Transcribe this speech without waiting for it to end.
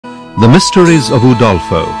The Mysteries of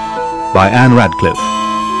Udolpho by Ann Radcliffe.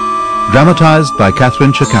 Dramatized by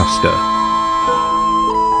Catherine Tchaikovsky.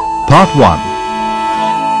 Part 1.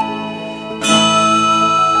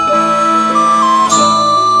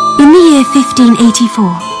 In the year 1584,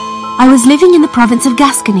 I was living in the province of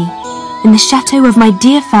Gascony, in the chateau of my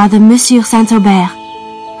dear father, Monsieur Saint-Aubert.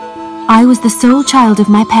 I was the sole child of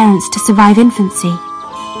my parents to survive infancy.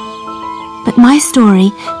 But my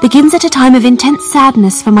story begins at a time of intense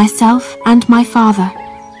sadness for myself and my father.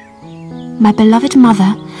 My beloved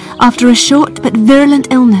mother, after a short but virulent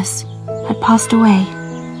illness, had passed away.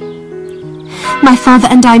 My father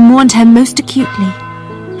and I mourned her most acutely.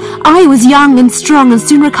 I was young and strong and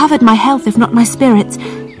soon recovered my health, if not my spirits,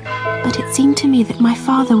 but it seemed to me that my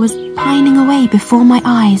father was pining away before my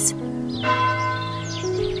eyes.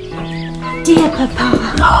 Dear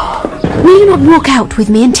Papa, will you not walk out with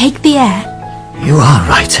me and take the air? You are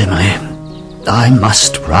right, Emily. I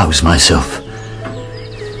must rouse myself.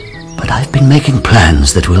 But I've been making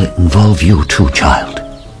plans that will involve you too, child.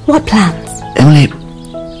 What plans? Emily,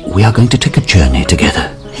 we are going to take a journey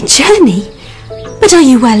together. A journey? But are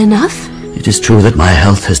you well enough? It is true that my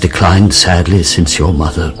health has declined sadly since your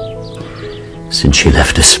mother, since she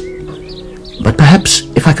left us. But perhaps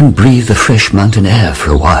if I can breathe the fresh mountain air for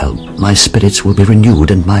a while, my spirits will be renewed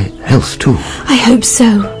and my health too. I hope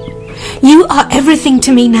so. You are everything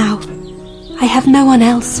to me now. I have no one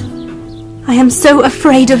else. I am so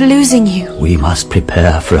afraid of losing you. We must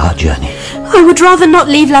prepare for our journey. I would rather not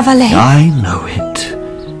leave La Vallée. I know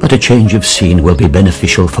it. But a change of scene will be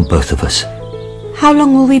beneficial for both of us. How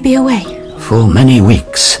long will we be away? For many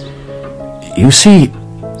weeks. You see,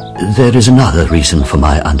 there is another reason for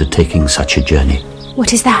my undertaking such a journey.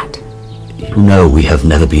 What is that? You know we have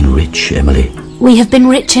never been rich, Emily. We have been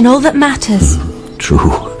rich in all that matters.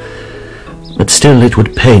 True. But still it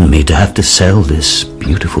would pain me to have to sell this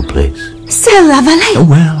beautiful place. Sell La Vallée?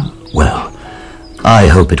 Oh, well. I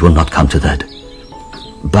hope it will not come to that.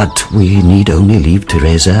 But we need only leave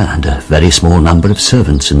Teresa and a very small number of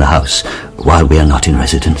servants in the house while we are not in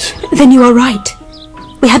residence. Then you are right.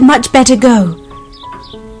 We had much better go.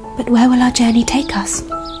 But where will our journey take us?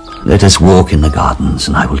 Let us walk in the gardens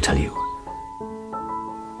and I will tell you.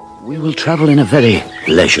 We will travel in a very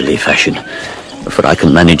leisurely fashion, for I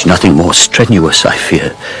can manage nothing more strenuous, I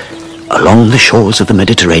fear, along the shores of the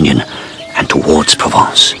Mediterranean and towards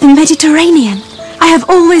Provence. The Mediterranean? I have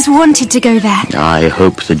always wanted to go there. I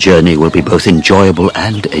hope the journey will be both enjoyable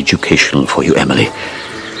and educational for you, Emily.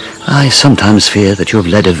 I sometimes fear that you have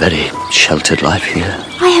led a very sheltered life here.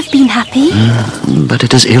 I have been happy. But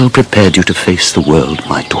it has ill prepared you to face the world,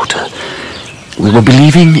 my daughter. We will be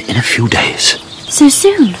leaving in a few days. So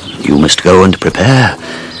soon? You must go and prepare,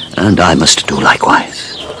 and I must do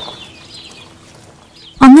likewise.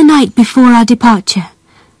 On the night before our departure,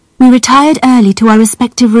 we retired early to our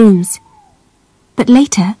respective rooms. But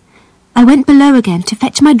later, I went below again to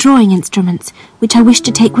fetch my drawing instruments, which I wished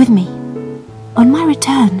to take with me. On my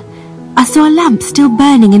return, I saw a lamp still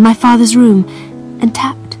burning in my father's room, and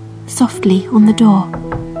tapped softly on the door.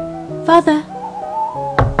 Father!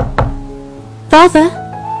 Father!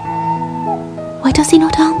 Why does he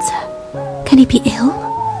not answer? Can he be ill?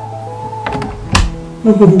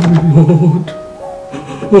 Oh,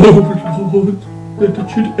 Lord, that it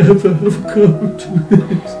should ever have come to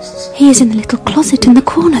this. He is in the little closet in the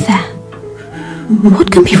corner there.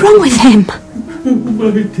 What can be wrong with him?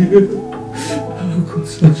 My dear, how could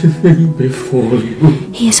such a thing befall you?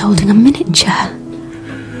 He is holding a miniature.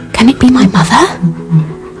 Can it be my mother?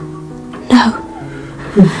 No.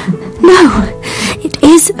 No, it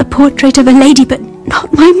is a portrait of a lady, but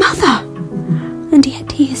not my mother. And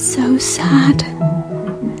yet he is so sad.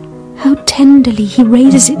 How tenderly he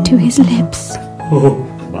raises it to his lips. Oh,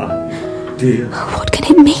 my dear. What can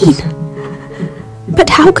it mean? But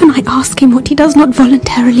how can I ask him what he does not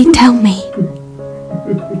voluntarily tell me?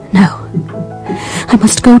 No, I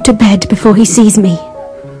must go to bed before he sees me.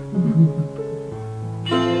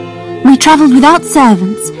 We travelled without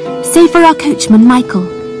servants, save for our coachman Michael,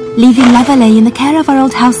 leaving La Vallée in the care of our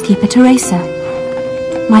old housekeeper Teresa.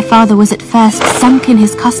 My father was at first sunk in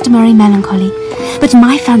his customary melancholy, but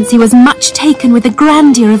my fancy was much taken with the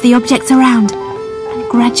grandeur of the objects around, and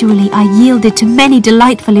gradually I yielded to many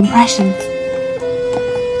delightful impressions.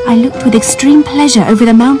 I looked with extreme pleasure over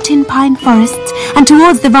the mountain pine forests and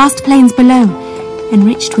towards the vast plains below,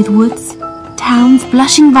 enriched with woods, towns,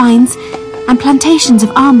 blushing vines, and plantations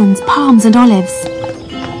of almonds, palms, and olives.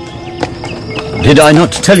 Did I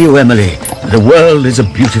not tell you, Emily, the world is a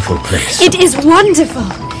beautiful place? It is wonderful.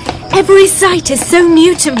 Every sight is so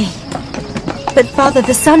new to me. But, Father,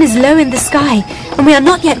 the sun is low in the sky, and we are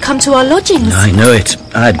not yet come to our lodgings. I know it.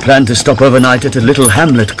 I had planned to stop overnight at a little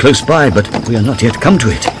hamlet close by, but we are not yet come to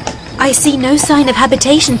it. I see no sign of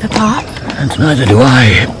habitation, Papa. And neither do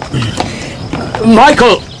I.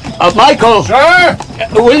 Michael! Michael! Sir?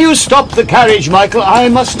 Will you stop the carriage, Michael? I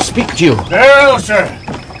must speak to you. Well, sir.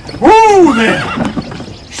 Whoa there!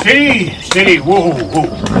 Steady, steady, whoa, whoa.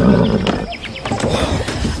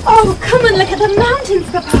 Oh, come and look at the mountains,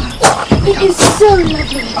 Papa. It is so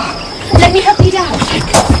lovely. Let me help you down.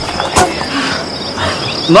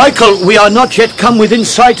 Michael, we are not yet come within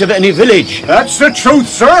sight of any village. That's the truth,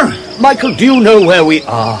 sir. Michael, do you know where we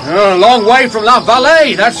are? A long way from La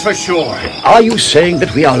Vallée, that's for sure. Are you saying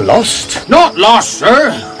that we are lost? Not lost,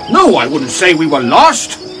 sir. No, I wouldn't say we were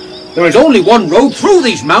lost. There is only one road through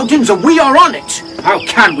these mountains, and we are on it. How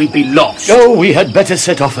can we be lost? Oh, we had better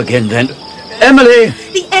set off again, then. Emily!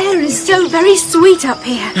 The air is so very sweet up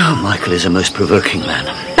here. Oh, Michael is a most provoking man.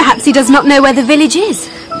 Perhaps he does not know where the village is.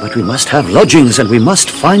 But we must have lodgings, and we must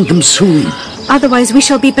find them soon. Otherwise we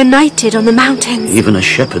shall be benighted on the mountains. Even a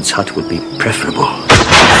shepherd's hut would be preferable.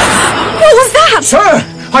 What was that? Sir,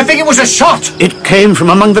 I think it was a shot. It came from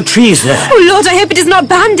among the trees there. Oh, Lord, I hope it is not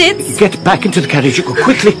bandits. Get back into the carriage.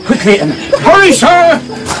 Quickly, quickly, Emily. Hurry, sir!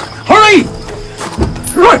 Hurry!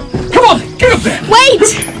 Right, come on, get up there.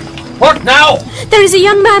 Wait! What now? There is a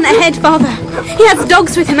young man ahead, Father. He has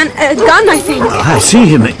dogs with him and a gun, I think. I see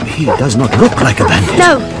him. He does not look like a bandit.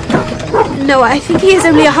 No, I think he is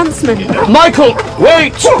only a huntsman. Michael,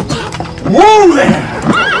 wait! Whoa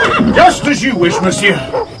there! Just as you wish, monsieur.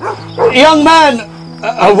 Young man,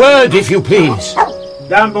 a word, if you please.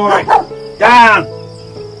 Down, boy. Down.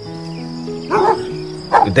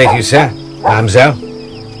 Good day to you, sir. Mademoiselle.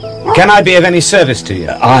 Can I be of any service to you?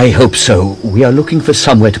 I hope so. We are looking for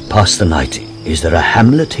somewhere to pass the night. Is there a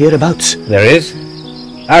hamlet hereabouts? There is.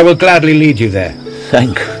 I will gladly lead you there.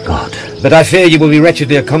 Thank God. But I fear you will be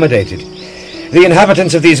wretchedly accommodated. The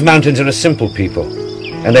inhabitants of these mountains are a simple people,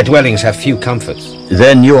 and their dwellings have few comforts.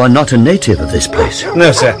 Then you are not a native of this place?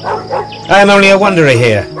 No, sir. I am only a wanderer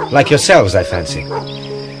here, like yourselves, I fancy.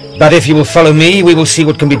 But if you will follow me, we will see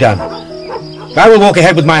what can be done. I will walk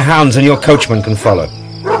ahead with my hounds, and your coachman can follow.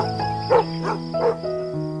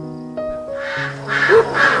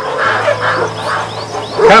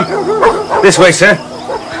 Come. This way, sir.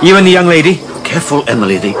 You and the young lady. Careful,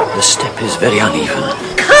 Emily. The step is very uneven.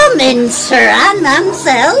 Come in, sir and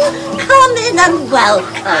mademoiselle. Come in and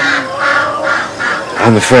welcome.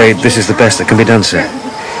 I'm afraid this is the best that can be done, sir.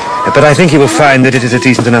 But I think you will find that it is a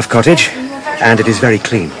decent enough cottage, and it is very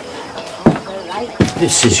clean.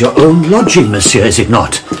 This is your own lodging, monsieur, is it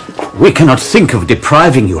not? We cannot think of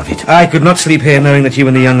depriving you of it. I could not sleep here knowing that you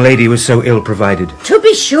and the young lady were so ill provided. To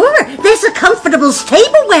be sure, there's a comfortable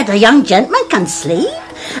stable where the young gentleman can sleep.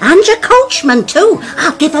 And your coachman, too.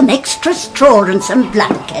 I'll give him extra straw and some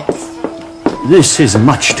blankets. This is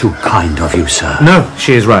much too kind of you, sir. No,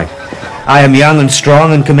 she is right. I am young and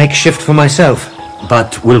strong and can make shift for myself.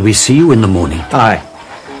 But will we see you in the morning? Aye.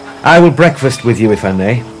 I will breakfast with you if I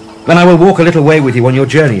may. Then I will walk a little way with you on your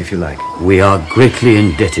journey if you like. We are greatly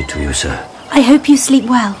indebted to you, sir. I hope you sleep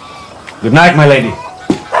well. Good night, my lady.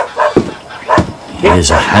 He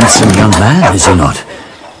is a handsome young man, is he not?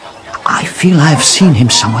 I feel I have seen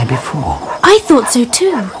him somewhere before. I thought so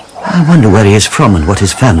too. I wonder where he is from and what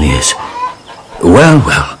his family is. Well,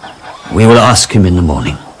 we will ask him in the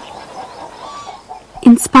morning.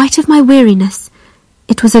 In spite of my weariness,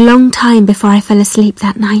 it was a long time before I fell asleep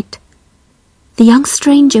that night. The young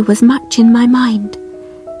stranger was much in my mind.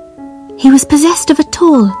 He was possessed of a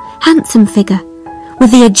tall, handsome figure,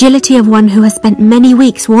 with the agility of one who has spent many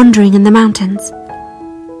weeks wandering in the mountains.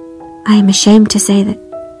 I am ashamed to say that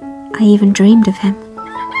I even dreamed of him.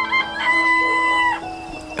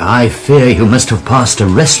 I fear you must have passed a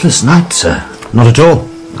restless night, sir. Not at all.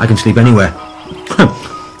 I can sleep anywhere.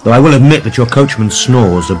 Though I will admit that your coachman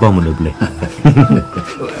snores abominably.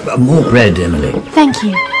 More bread, Emily. Thank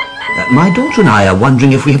you. My daughter and I are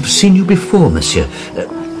wondering if we have seen you before, monsieur.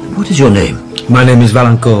 What is your name? My name is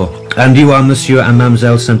Valancourt. And you are Monsieur and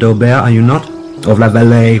Mademoiselle Saint-Aubert, are you not? Of La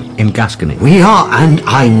Vallée in Gascony. We are, and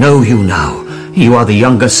I know you now. You are the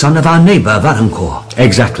younger son of our neighbour, Valancourt.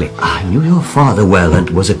 Exactly. I knew your father well and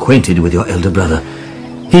was acquainted with your elder brother.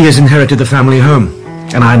 He has inherited the family home,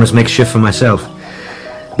 and I must make shift for myself.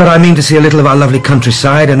 But I mean to see a little of our lovely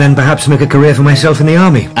countryside, and then perhaps make a career for myself in the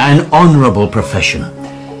army. An honourable profession.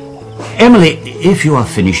 Emily, if you are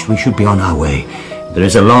finished, we should be on our way. There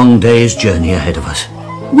is a long day's journey ahead of us.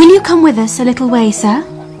 Will you come with us a little way, sir?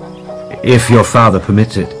 If your father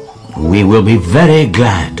permits it. We will be very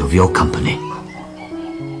glad of your company.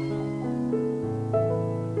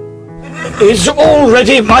 Is all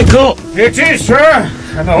ready, Michael? It is, sir.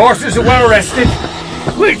 And the horses are well rested,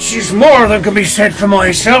 which is more than can be said for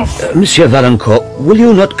myself. Monsieur Valancourt, will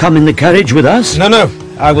you not come in the carriage with us? No,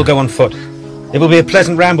 I will go on foot. It will be a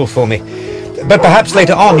pleasant ramble for me. But perhaps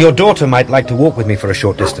later on your daughter might like to walk with me for a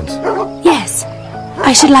short distance. Yes,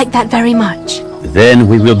 I should like that very much. Then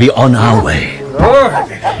we will be on our way. Oh,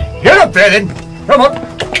 get up there then. Come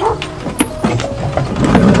on.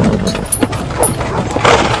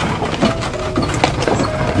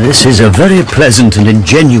 This is a very pleasant and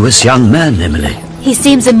ingenuous young man, Emily. He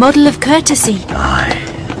seems a model of courtesy.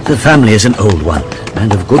 Aye, the family is an old one,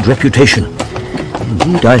 and of good reputation.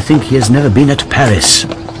 Indeed, I think he has never been at Paris.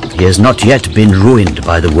 He has not yet been ruined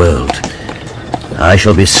by the world. I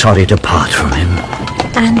shall be sorry to part from him.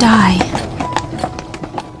 And I.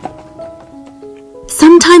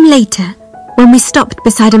 Sometime later, when we stopped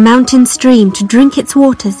beside a mountain stream to drink its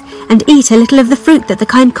waters and eat a little of the fruit that the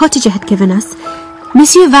kind cottager had given us,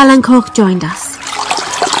 Monsieur Valancourt joined us.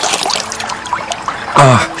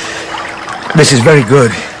 This is very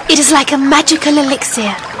good. It is like a magical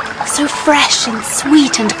elixir, so fresh and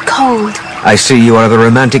sweet and cold. I see you are of a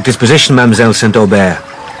romantic disposition, Mademoiselle St. Aubert.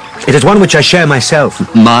 It is one which I share myself.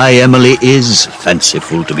 My Emily is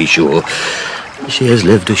fanciful, to be sure. She has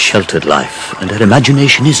lived a sheltered life, and her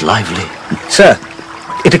imagination is lively. Sir,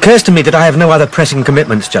 it occurs to me that I have no other pressing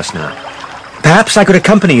commitments just now. Perhaps I could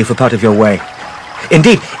accompany you for part of your way.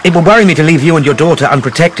 Indeed, it will worry me to leave you and your daughter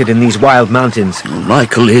unprotected in these wild mountains.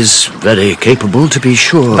 Michael is very capable, to be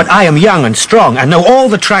sure. But I am young and strong and know all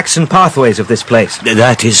the tracks and pathways of this place.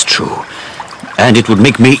 That is true. And it would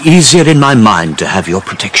make me easier in my mind to have your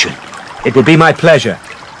protection. It would be my pleasure.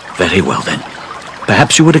 Very well, then.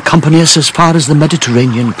 Perhaps you would accompany us as far as the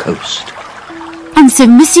Mediterranean coast. And so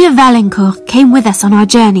Monsieur Valancourt came with us on our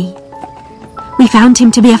journey. We found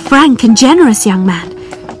him to be a frank and generous young man,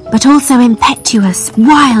 but also impetuous,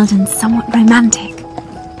 wild, and somewhat romantic.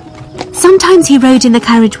 Sometimes he rode in the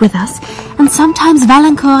carriage with us, and sometimes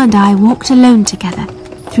Valancourt and I walked alone together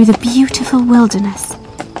through the beautiful wilderness.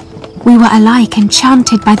 We were alike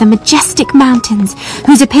enchanted by the majestic mountains,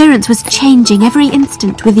 whose appearance was changing every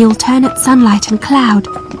instant with the alternate sunlight and cloud.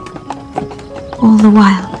 All the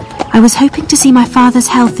while, I was hoping to see my father's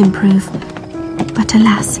health improve, but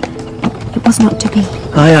alas, it was not to be.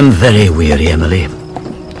 I am very weary, Emily,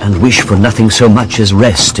 and wish for nothing so much as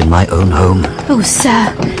rest in my own home. Oh,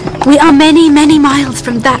 sir, we are many, many miles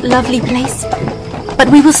from that lovely place, but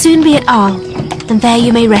we will soon be at Arles, and there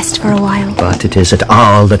you may rest for a while. But it is at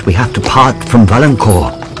Arles that we have to part from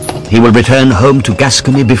Valancourt. He will return home to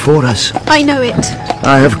Gascony before us. I know it.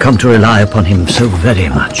 I have come to rely upon him so very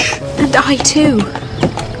much. And I too.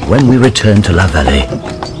 When we return to La Vallée,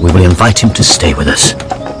 we will invite him to stay with us.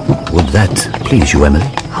 Would that please you, Emily?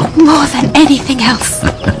 Oh, more than anything else.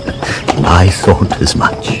 I thought as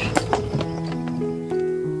much.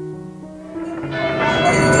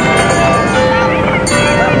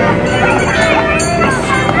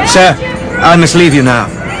 Sir, I must leave you now.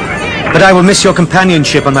 But I will miss your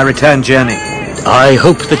companionship on my return journey. I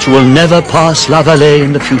hope that you will never pass La Vallée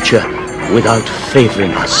in the future without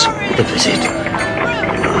favouring us with a visit.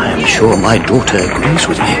 I am sure my daughter agrees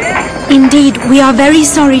with me. Indeed, we are very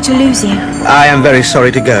sorry to lose you. I am very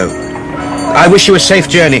sorry to go. I wish you a safe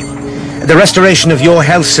journey, the restoration of your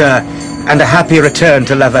health, sir, and a happy return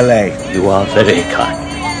to La Vallée. You are very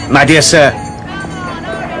kind. My dear sir,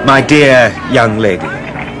 my dear young lady.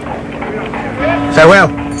 Farewell.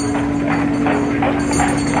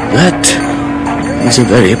 That is a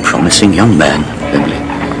very promising young man, Emily.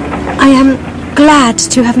 I am glad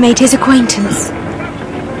to have made his acquaintance.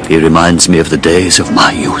 He reminds me of the days of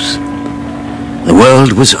my youth. The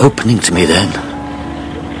world was opening to me then.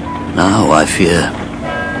 Now I fear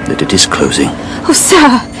that it is closing. Oh,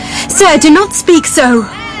 sir, do not speak so.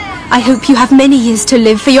 I hope you have many years to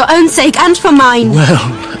live for your own sake and for mine. Well,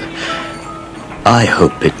 I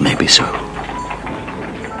hope it may be so.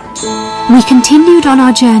 We continued on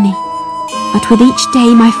our journey, but with each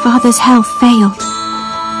day my father's health failed.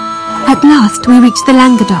 At last we reached the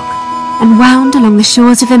Languedoc and wound along the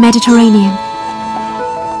shores of the Mediterranean.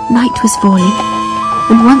 Night was falling,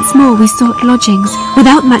 and once more we sought lodgings,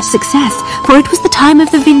 without much success, for it was the time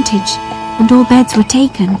of the vintage, and all beds were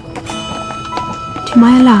taken. To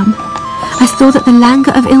my alarm, I saw that the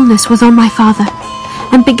languor of illness was on my father,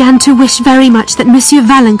 and began to wish very much that Monsieur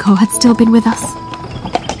Valancourt had still been with us.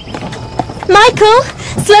 Michael,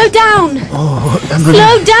 slow down! Oh, Emily.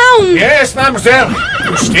 Slow down! Yes, mademoiselle.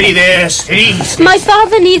 Steady there, steady. My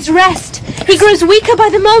father needs rest. He grows weaker by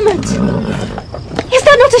the moment. Is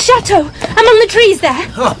there not a chateau among the trees there?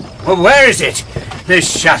 Oh, well, where is it?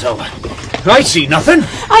 This chateau. I see nothing.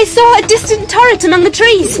 I saw a distant turret among the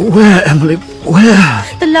trees. Where, Emily? Where?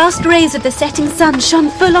 The last rays of the setting sun shone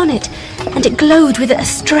full on it, and it glowed with a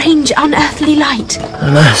strange, unearthly light.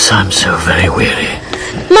 Alas, I'm so very weary.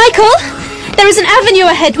 Michael! There is an avenue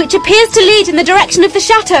ahead which appears to lead in the direction of the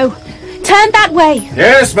chateau. Turn that way.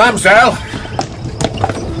 Yes, mademoiselle.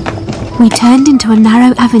 We turned into a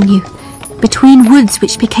narrow avenue, between woods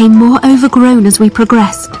which became more overgrown as we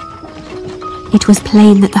progressed. It was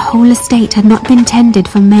plain that the whole estate had not been tended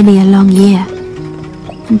for many a long year,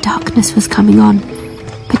 and darkness was coming on,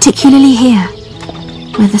 particularly here,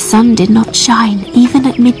 where the sun did not shine even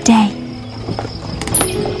at midday.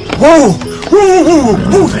 Whoa! Whoa, whoa,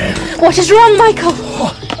 whoa there! What is wrong, Michael?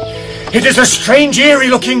 Oh, it is a strange,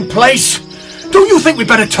 eerie-looking place. Don't you think we'd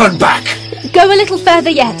better turn back? Go a little further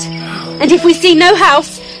yet, and if we see no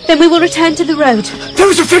house, then we will return to the road. There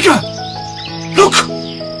is a figure! Look!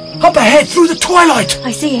 Up ahead, through the twilight!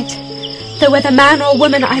 I see it, though whether man or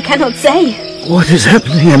woman I cannot say. What is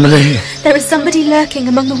happening, Emily? There is somebody lurking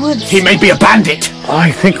among the woods. He may be a bandit.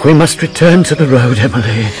 I think we must return to the road,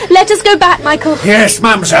 Emily. Let us go back, Michael. Yes,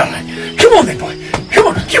 mademoiselle. Come on then, boy. Come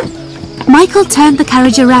on, come. Michael turned the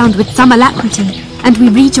carriage around with some alacrity, and we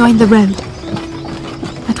rejoined the road.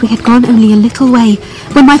 But we had gone only a little way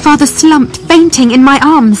when my father slumped, fainting in my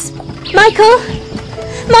arms. Michael!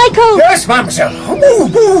 Michael! Yes, mademoiselle.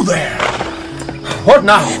 Move, move there. What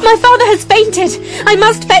now? My father has fainted. I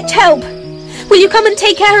must fetch help. Will you come and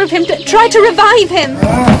take care of him, try to revive him?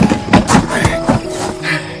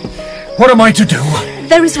 What am I to do?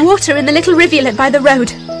 There is water in the little rivulet by the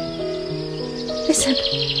road. Listen.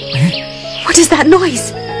 What is that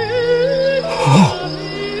noise? Oh.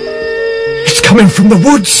 It's coming from the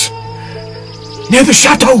woods. Near the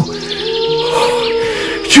chateau.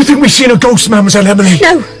 Do you think we've seen a ghost, Mademoiselle Emily?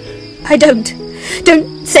 No, I don't.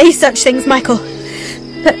 Don't say such things, Michael.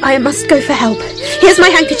 But I must go for help. Here's my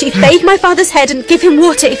handkerchief. Bathe my father's head and give him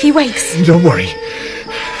water if he wakes. Don't worry.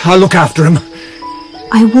 I'll look after him.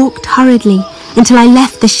 I walked hurriedly until I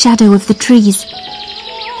left the shadow of the trees.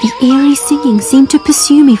 The eerie singing seemed to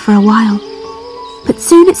pursue me for a while, but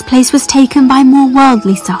soon its place was taken by more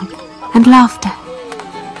worldly song and laughter.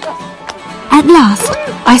 At last,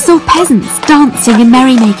 I saw peasants dancing and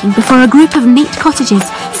merrymaking before a group of neat cottages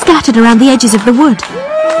scattered around the edges of the wood.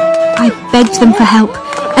 I begged them for help,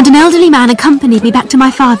 and an elderly man accompanied me back to my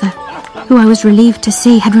father, who I was relieved to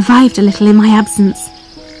see had revived a little in my absence.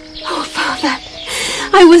 Oh, Father,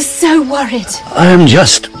 I was so worried. I am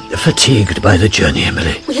just fatigued by the journey,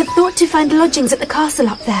 Emily. We had thought to find lodgings at the castle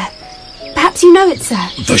up there. Perhaps you know it, sir.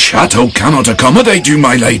 The chateau cannot accommodate you,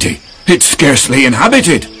 my lady. It's scarcely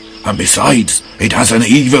inhabited, and besides, it has an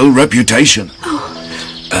evil reputation. Oh.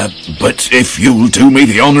 But if you'll do me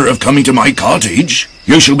the honour of coming to my cottage,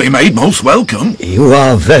 you shall be made most welcome. You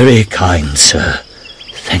are very kind, sir.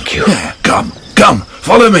 Thank you. Come,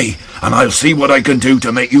 follow me, and I'll see what I can do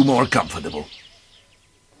to make you more comfortable.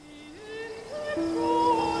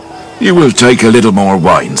 You will take a little more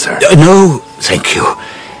wine, sir. No, thank you.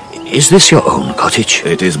 Is this your own cottage?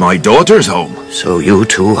 It is my daughter's home. So you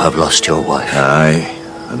too have lost your wife? Aye,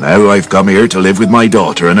 and now I've come here to live with my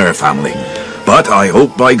daughter and her family. But I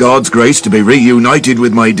hope by God's grace to be reunited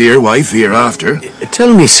with my dear wife hereafter.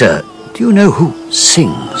 Tell me, sir, do you know who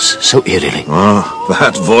sings so eerily? Oh,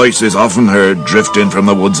 that voice is often heard drifting from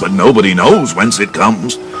the woods, but nobody knows whence it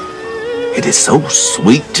comes. It is so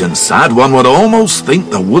sweet and sad one would almost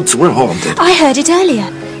think the woods were haunted. I heard it earlier,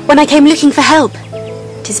 when I came looking for help.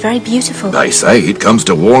 It is very beautiful. They say it comes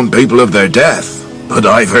to warn people of their death. But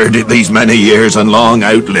I've heard it these many years and long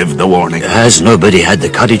outlived the warning. Has nobody had the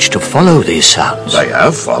courage to follow these sounds? They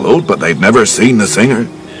have followed, but they've never seen the singer.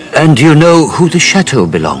 And do you know who the chateau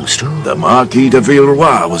belongs to? The Marquis de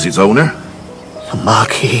Villeroy was its owner. The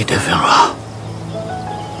Marquis de Villeroy.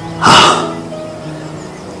 Ah.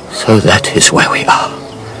 So that is where we are.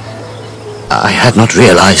 I had not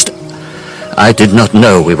realized. I did not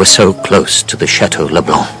know we were so close to the Chateau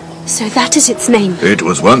Leblanc. So that is its name. It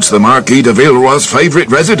was once the Marquis de Villeroy's favourite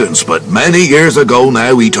residence, but many years ago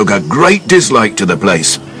now he took a great dislike to the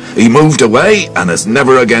place. He moved away and has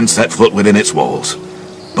never again set foot within its walls.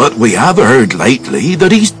 But we have heard lately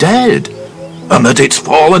that he's dead, and that it's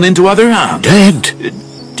fallen into other hands.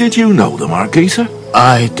 Dead? Did you know the Marquis, sir?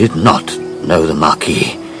 I did not know the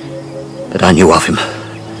Marquis, but I knew of him.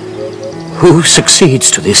 Who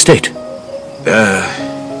succeeds to the estate?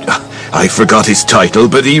 I forgot his title,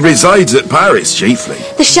 but he resides at Paris, chiefly.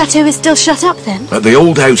 The chateau is still shut up, then? The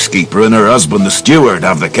old housekeeper and her husband, the steward,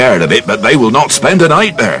 have the care of it, but they will not spend a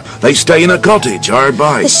night there. They stay in a cottage hard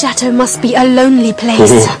by. The chateau must be a lonely place.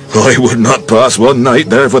 Oh, I would not pass one night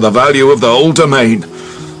there for the value of the whole domain.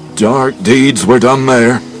 Dark deeds were done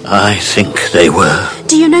there. I think they were.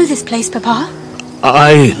 Do you know this place, Papa?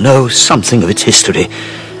 I know something of its history.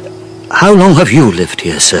 How long have you lived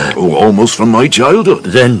here, sir? Oh, almost from my childhood.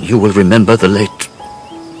 Then you will remember the late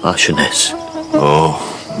Marchioness.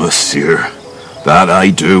 Oh, monsieur, that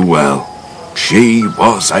I do well. She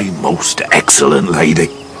was a most excellent lady.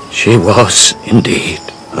 She was, indeed.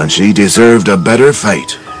 And she deserved a better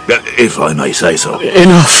fate, if I may say so.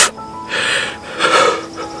 Enough.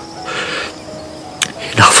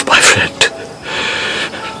 Enough, my friend.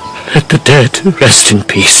 Let the dead rest in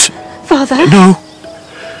peace. Father? No,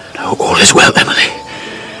 all is well, Emily.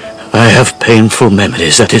 I have painful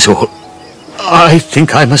memories, that is all. I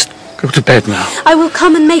think I must go to bed now. I will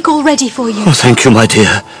come and make all ready for you. Oh, thank you, my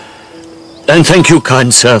dear. And thank you,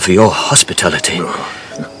 kind sir, for your hospitality.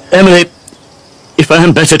 Emily, if I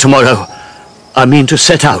am better tomorrow, I mean to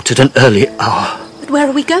set out at an early hour. But where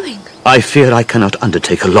are we going? I fear I cannot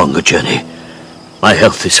undertake a longer journey. My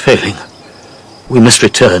health is failing. We must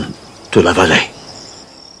return to La Vallée.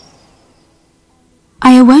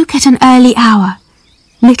 I awoke at an early hour,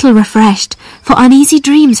 little refreshed, for uneasy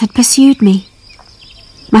dreams had pursued me.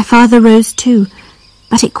 My father rose too,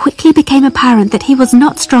 but it quickly became apparent that he was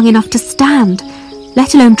not strong enough to stand,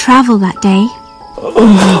 let alone travel that day.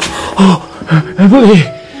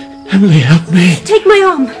 Emily, help me. Take my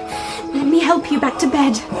arm. Let me help you back to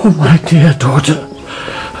bed. Oh, my dear daughter,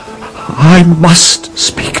 I must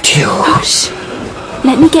speak to you. Hush.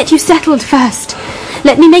 Let me get you settled first.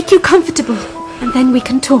 Let me make you comfortable, and then we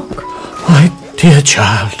can talk. My dear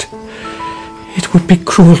child, it would be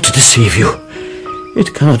cruel to deceive you.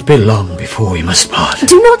 It cannot be long before we must part.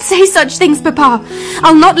 Do not say such things, Papa.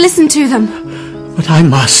 I'll not listen to them. But I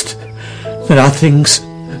must. There are things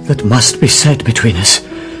that must be said between us,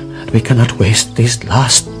 and we cannot waste these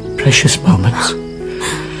last precious moments.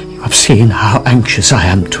 You have seen how anxious I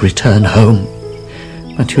am to return home,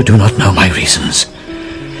 but you do not know my reasons.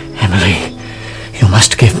 Emily, you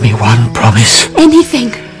must give me one promise.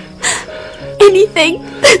 Anything. Anything.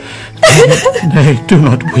 Nay, do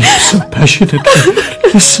not weep so passionately.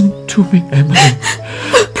 Listen to me, Emily.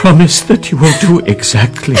 Promise that you will do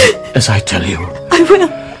exactly as I tell you. I will.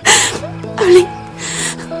 Only,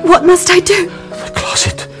 what must I do? The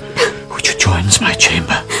closet, which adjoins my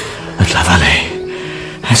chamber at La Vallée,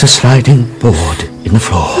 has a sliding board in the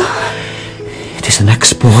floor. It is the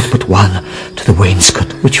next board but one to the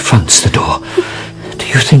wainscot which fronts the door. Do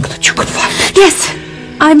you think that you can find it? Yes,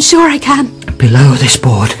 I'm sure I can. Below this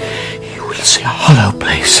board, you will see a hollow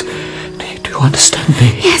place. Do you understand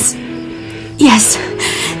me? Yes,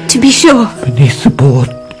 to be sure. Beneath the board,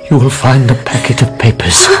 you will find a packet of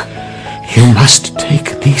papers. You must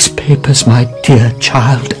take these papers, my dear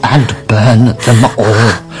child, and burn them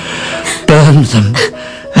all. Burn them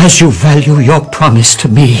as you value your promise to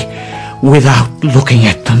me, without looking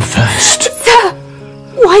at them first. Sir,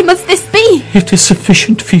 why must this be? It is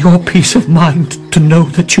sufficient for your peace of mind to know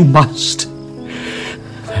that you must.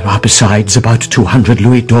 There are besides about 200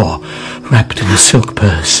 louis d'or wrapped in a silk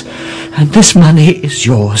purse, and this money is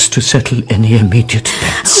yours to settle any immediate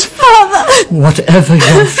debts. Father! Whatever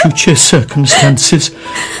your future circumstances,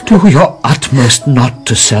 do your utmost not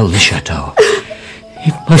to sell the chateau.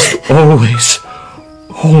 It must always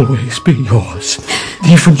be yours,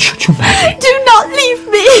 even should you marry. Do not leave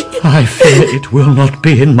me! I fear it will not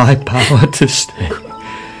be in my power to stay.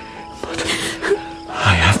 But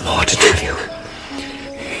I have more to tell you.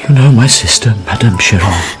 You know my sister, Madame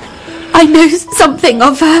Chiron. I know something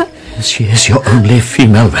of her. She is your only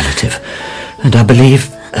female relative, and I believe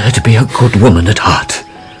her to be a good woman at heart.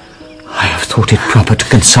 I have thought it proper to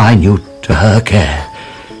consign you to her care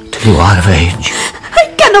till you are of age. I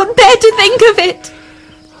cannot bear to think of it.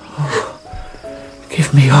 Oh,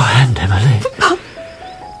 give me your hand, Emily.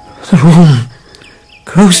 The room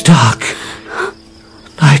grows dark.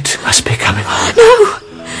 Night must be coming on. No,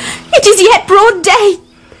 it is yet broad day.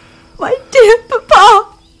 My dear Papa.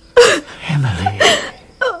 Emily.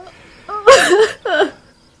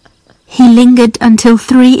 He lingered until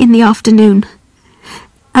 3 in the afternoon,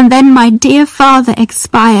 and then my dear father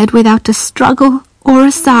expired without a struggle or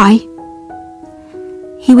a sigh.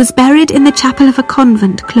 He was buried in the chapel of a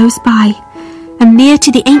convent close by, and near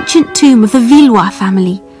to the ancient tomb of the Villeroy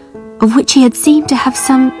family, of which he had seemed to have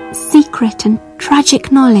some secret and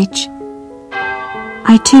tragic knowledge.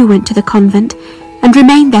 I too went to the convent, and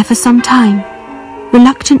remained there for some time,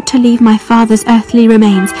 reluctant to leave my father's earthly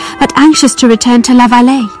remains, but anxious to return to La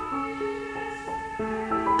Vallée.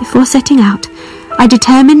 Before setting out, I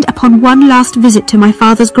determined upon one last visit to my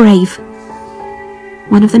father's grave.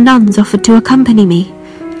 One of the nuns offered to accompany me.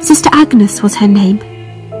 Sister Agnes was her name.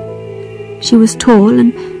 She was tall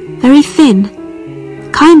and very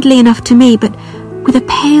thin, kindly enough to me, but with a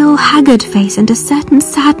pale, haggard face and a certain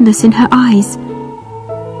sadness in her eyes.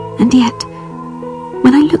 And yet,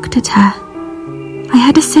 when I looked at her, I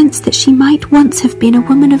had a sense that she might once have been a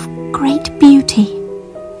woman of great beauty.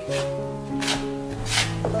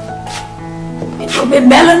 It will be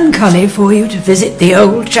melancholy for you to visit the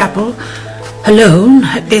old chapel alone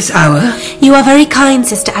at this hour. You are very kind,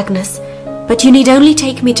 Sister Agnes, but you need only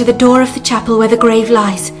take me to the door of the chapel where the grave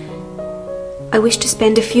lies. I wish to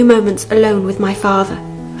spend a few moments alone with my father.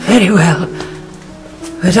 Very well,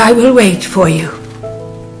 but I will wait for you.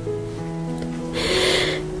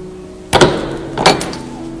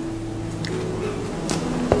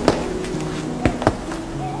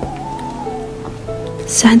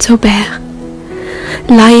 Saint Aubert,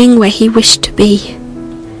 lying where he wished to be,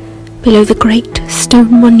 below the great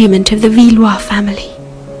stone monument of the Villeroy family.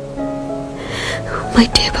 Oh, my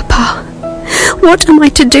dear papa, what am I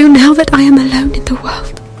to do now that I am alone in the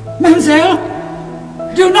world? Mademoiselle,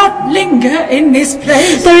 do not linger in this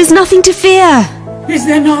place. There is nothing to fear. Is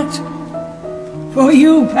there not? For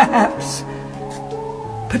you, perhaps.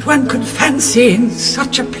 But one could fancy in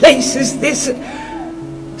such a place as this,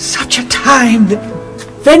 such a time, that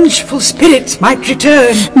vengeful spirits might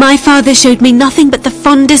return. My father showed me nothing but the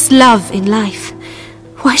fondest love in life.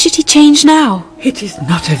 Why should he change now? It is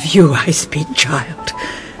not of you I speak, child.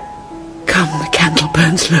 Come, the candle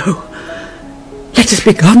burns low. Let us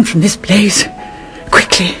be gone from this place.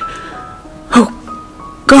 Quickly. Oh,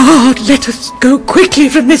 God, let us go quickly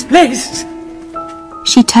from this place.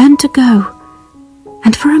 She turned to go,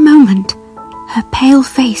 and for a moment, her pale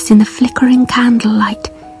face in the flickering candlelight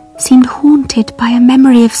seemed haunted by a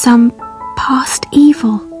memory of some past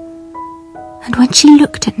evil. And when she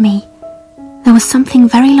looked at me, there was something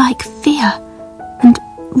very like fear and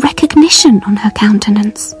recognition on her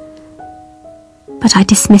countenance. But I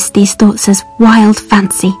dismissed these thoughts as wild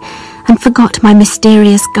fancy, and forgot my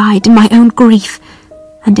mysterious guide in my own grief,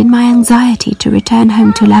 and in my anxiety to return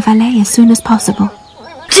home to La Vallée as soon as possible.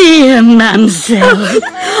 Dear Mademoiselle,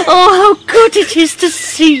 oh, how good it is to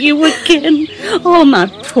see you again. Oh, my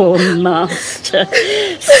poor master.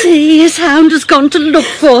 See, his hound has gone to look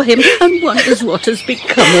for him and wonders what has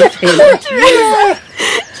become of him. Teresa!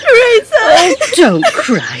 Oh, don't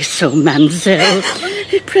cry so, Mademoiselle.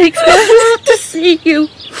 It breaks my heart to see you.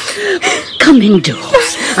 Come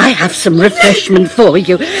indoors. I have some refreshment for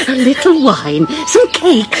you. A little wine, some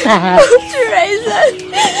cake, perhaps. Teresa,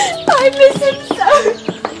 I miss him so.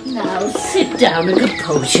 Now sit down and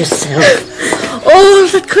compose yourself. All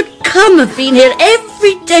that could come have been here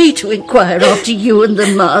every day to inquire after you and the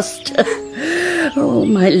master. Oh,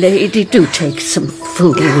 my lady, do take some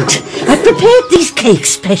food. I prepared these cakes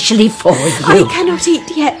specially for you. I cannot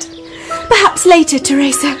eat yet. Perhaps later,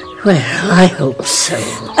 Teresa. Well, I hope so.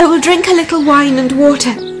 I will drink a little wine and water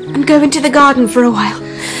and go into the garden for a while.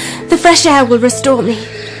 The fresh air will restore me.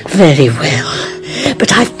 Very well.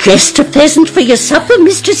 But I've dressed a pheasant for your supper,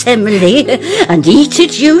 Mistress Emily, and eat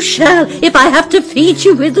it you shall, if I have to feed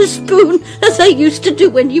you with a spoon, as I used to do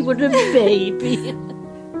when you were a baby.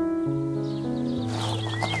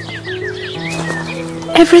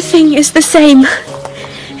 Everything is the same,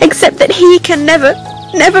 except that he can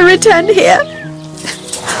never return here.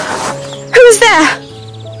 Who is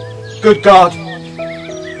there? Good God!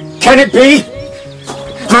 Can it be?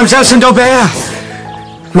 Mademoiselle St. Aubert!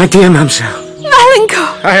 My dear Mademoiselle.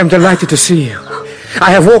 Valancourt! I am delighted to see you.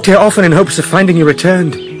 I have walked here often in hopes of finding you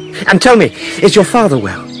returned. And tell me, is your father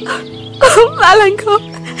well? Oh, Valancourt!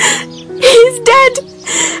 He is dead,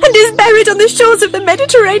 and is buried on the shores of the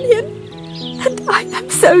Mediterranean. And I am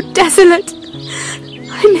so desolate.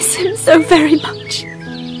 I miss him so very much.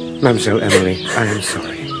 Mademoiselle Emily, I am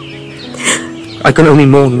sorry. I can only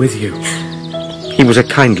mourn with you. He was a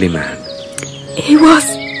kindly man. He was,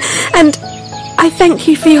 and I thank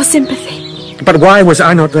you for your sympathy. But why was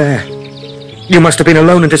I not there? You must have been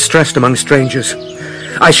alone and distressed among strangers.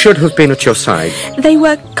 I should have been at your side. They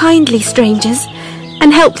were kindly strangers,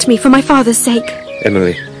 and helped me for my father's sake.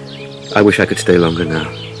 Emily, I wish I could stay longer now.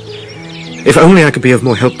 If only I could be of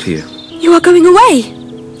more help to you. You are going away?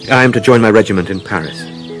 I am to join my regiment in Paris.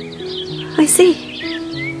 I see.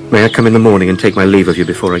 May I come in the morning and take my leave of you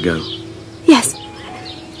before I go? Yes.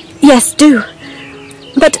 Yes, do.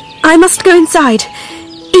 But I must go inside.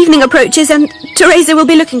 Evening approaches, and Teresa will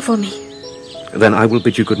be looking for me. Then I will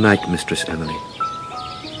bid you good night, Mistress Emily.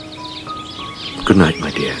 Good night,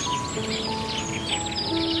 my dear.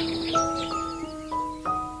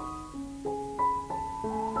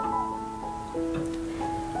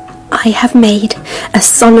 I have made a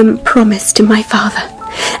solemn promise to my father,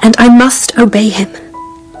 and I must obey him.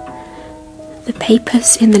 The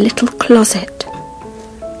papers in the little closet.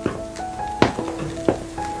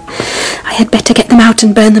 I had better get them out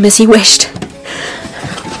and burn them as he wished.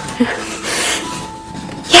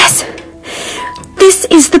 Yes, this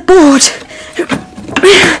is the board.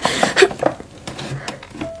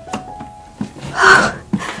 Oh,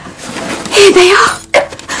 here they are.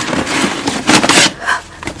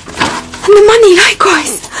 And the money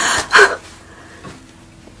likewise.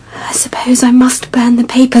 I suppose I must burn the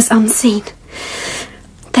papers unseen.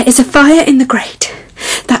 There is a fire in the grate.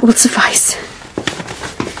 That will suffice.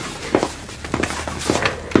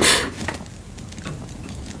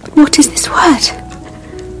 What is this word?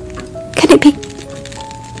 Can it be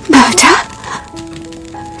murder?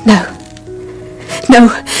 No.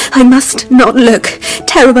 No, I must not look,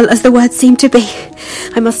 terrible as the words seem to be.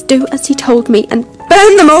 I must do as he told me and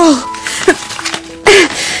burn them all.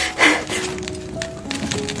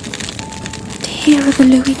 And here are the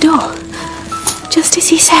louis d'or, just as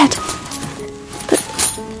he said. But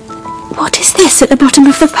what is this at the bottom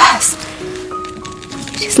of the purse?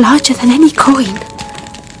 It is larger than any coin.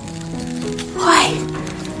 Why,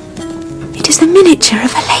 it is the miniature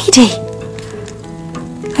of a lady.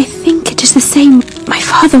 I think it is the same my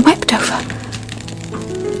father wept over.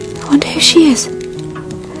 I wonder who she is.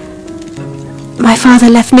 My father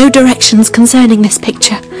left no directions concerning this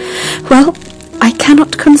picture. Well, I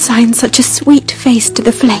cannot consign such a sweet face to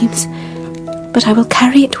the flames, but I will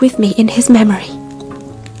carry it with me in his memory.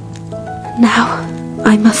 Now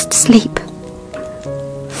I must sleep,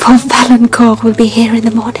 for Valancourt will be here in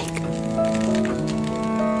the morning.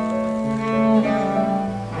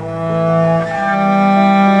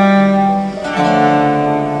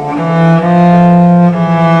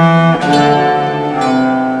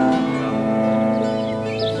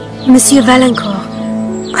 Monsieur Valancourt,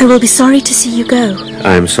 I will be sorry to see you go.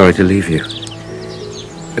 I am sorry to leave you.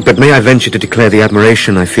 But may I venture to declare the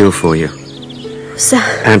admiration I feel for you? Sir.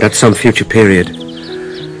 And at some future period...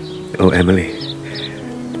 Oh, Emily.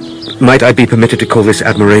 Might I be permitted to call this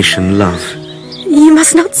admiration love? You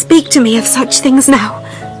must not speak to me of such things now.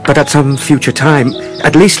 But at some future time,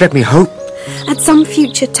 at least let me hope. At some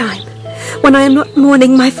future time, when I am not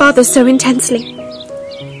mourning my father so intensely.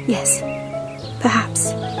 Yes,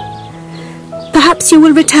 perhaps. Perhaps you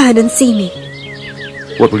will return and see me.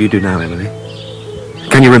 What will you do now, Emily?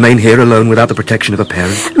 Can you remain here alone without the protection of a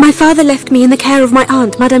parent? My father left me in the care of my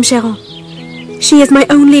aunt, Madame Chéron. She is my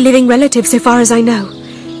only living relative so far as I know.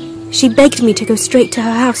 She begged me to go straight to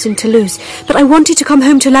her house in Toulouse, but I wanted to come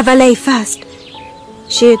home to La Vallée first.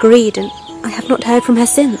 She agreed, and I have not heard from her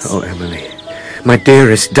since. Oh, Emily. My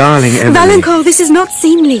dearest, darling Emily. Valancourt, this is not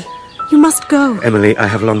seemly. You must go. Emily, I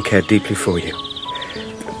have long cared deeply for you.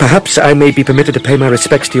 Perhaps I may be permitted to pay my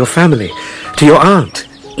respects to your family, to your aunt.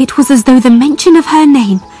 It was as though the mention of her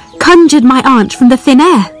name conjured my aunt from the thin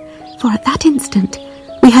air, for at that instant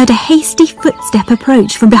we heard a hasty footstep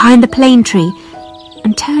approach from behind the plane tree,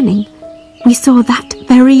 and turning, we saw that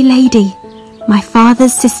very lady, my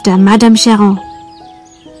father's sister, Madame Chéron.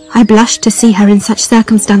 I blushed to see her in such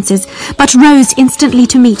circumstances, but rose instantly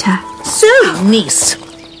to meet her. So, niece,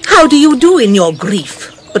 how do you do in your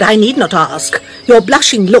grief? But I need not ask. Your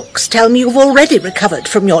blushing looks tell me you've already recovered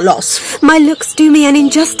from your loss. My looks do me an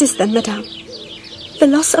injustice then, madame. The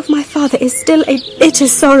loss of my father is still a bitter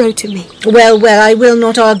sorrow to me. Well, well, I will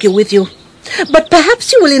not argue with you. But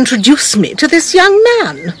perhaps you will introduce me to this young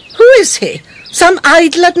man. Who is he? Some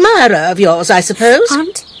idle admirer of yours, I suppose?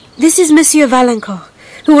 Aunt, this is Monsieur Valancourt,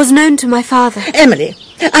 who was known to my father. Emily,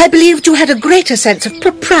 I believed you had a greater sense of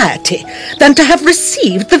propriety than to have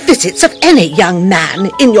received the visits of any young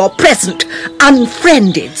man in your present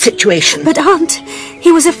unfriended situation. But, Aunt,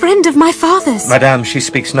 he was a friend of my father's. Madame, she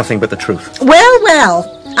speaks nothing but the truth. Well,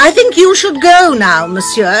 well, I think you should go now,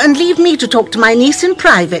 monsieur, and leave me to talk to my niece in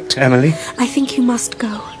private. Emily? I think you must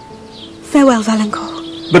go. Farewell,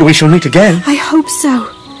 Valancourt. But we shall meet again. I hope so,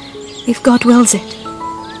 if God wills it.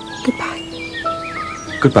 Goodbye.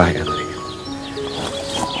 Goodbye, Emily.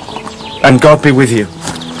 And God be with you.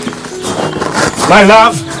 My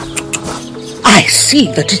love! I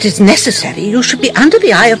see that it is necessary you should be under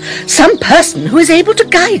the eye of some person who is able to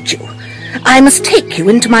guide you. I must take you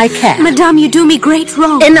into my care. Madame, you do me great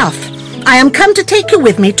wrong. Enough. I am come to take you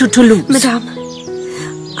with me to Toulouse. Madame,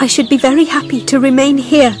 I should be very happy to remain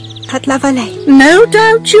here at La Vallée. No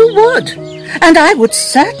doubt you would. And I would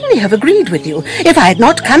certainly have agreed with you if I had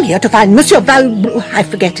not come here to find Monsieur I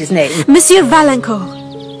forget his name. Monsieur Valancourt.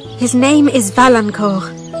 His name is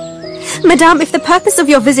Valancourt. Madame, if the purpose of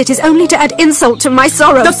your visit is only to add insult to my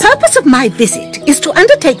sorrows... The purpose of my visit is to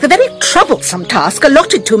undertake the very troublesome task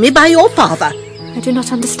allotted to me by your father. I do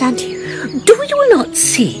not understand you. do you not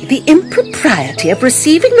see the impropriety of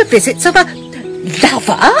receiving the visits of a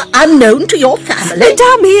lover unknown to your family?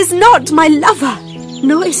 Madame, he is not my lover,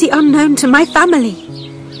 nor is he unknown to my family.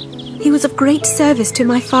 He was of great service to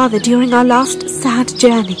my father during our last sad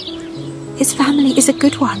journey. His family is a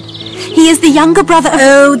good one. He is the younger brother of...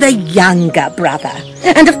 Oh, the younger brother.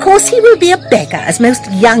 And of course he will be a beggar, as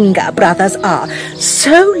most younger brothers are.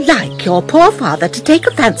 So like your poor father to take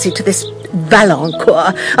a fancy to this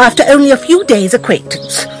Valancourt after only a few days'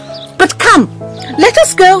 acquaintance. But come, let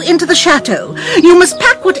us go into the chateau. You must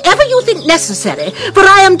pack whatever you think necessary, for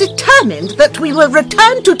I am determined that we will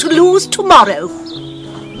return to Toulouse tomorrow.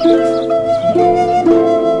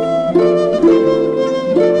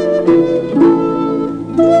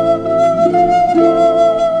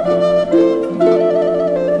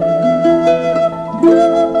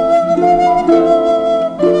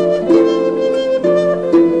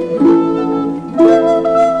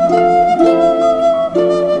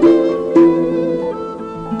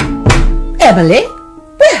 Emily,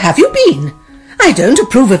 where have you been? I don't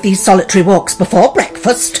approve of these solitary walks before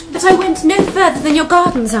breakfast. But I went no further than your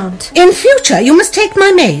gardens, Aunt. In future, you must take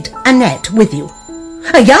my maid, Annette, with you.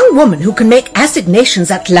 A young woman who can make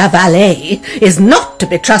assignations at La Vallée is not to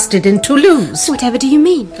be trusted in Toulouse. Whatever do you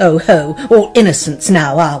mean? Oh ho, all innocence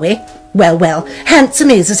now, are we? Well, well, handsome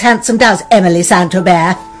is as handsome does, Emily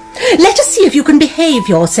Saint-Aubert. Let us see if you can behave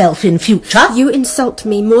yourself in future. You insult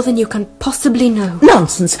me more than you can possibly know.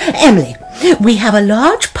 Nonsense. Emily, we have a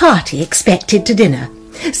large party expected to dinner.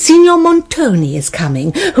 Signor Montoni is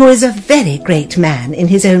coming, who is a very great man in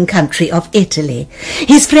his own country of Italy.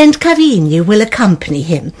 His friend Cavigni will accompany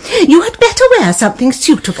him. You had better wear something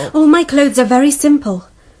suitable. All my clothes are very simple.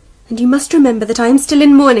 And you must remember that I am still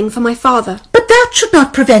in mourning for my father. But that should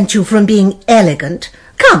not prevent you from being elegant.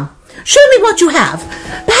 Come. Show me what you have.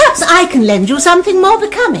 Perhaps I can lend you something more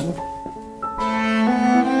becoming.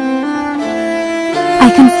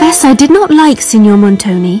 I confess I did not like Signor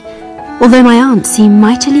Montoni, although my aunt seemed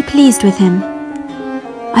mightily pleased with him.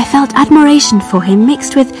 I felt admiration for him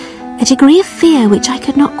mixed with a degree of fear which I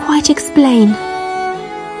could not quite explain.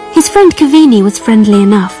 His friend Cavigni was friendly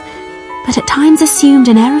enough, but at times assumed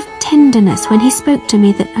an air of tenderness when he spoke to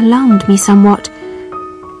me that alarmed me somewhat.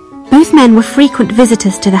 Both men were frequent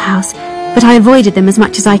visitors to the house, but I avoided them as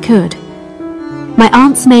much as I could. My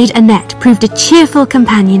aunt's maid Annette proved a cheerful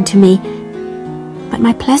companion to me, but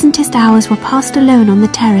my pleasantest hours were passed alone on the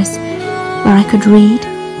terrace, where I could read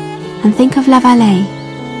and think of La Vallée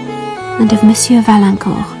and of Monsieur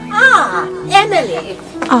Valancourt. Ah, Emily.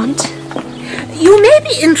 Aunt? You may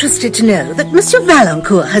be interested to know that Monsieur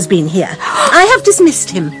Valancourt has been here. I have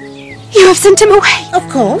dismissed him. You have sent him away? Of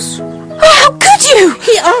course. Oh, how could you?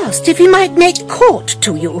 He asked if he might make court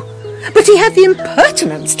to you. But he had the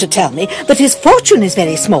impertinence to tell me that his fortune is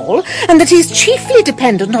very small and that he's chiefly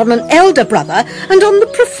dependent on an elder brother and on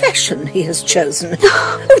the profession he has chosen.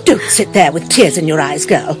 Oh, don't sit there with tears in your eyes,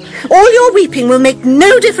 girl. All your weeping will make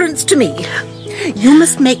no difference to me. You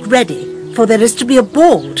must make ready, for there is to be a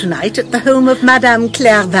ball tonight at the home of Madame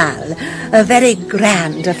Clerval, a very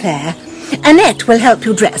grand affair. Annette will help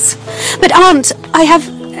you dress. But, Aunt, I have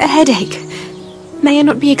a headache. May I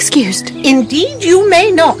not be excused? Indeed, you may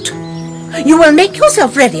not. You will make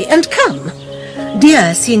yourself ready and come.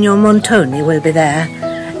 Dear Signor Montoni will be there,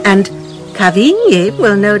 and Cavigni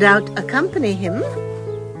will no doubt accompany him.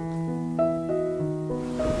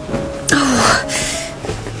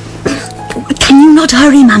 Can you not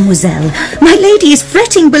hurry, mademoiselle? My lady is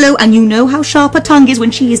fretting below, and you know how sharp her tongue is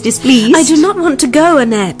when she is displeased. I do not want to go,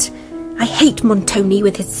 Annette. I hate Montoni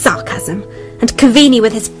with his sarcasm, and Cavigni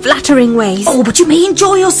with his flattering ways. Oh, but you may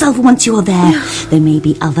enjoy yourself once you are there. There may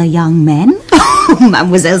be other young men. Oh,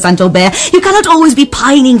 Mademoiselle Saint-Aubert, you cannot always be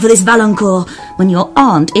pining for this Valancourt when your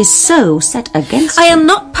aunt is so set against you. I am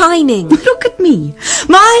not pining. Look at me.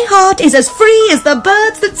 My heart is as free as the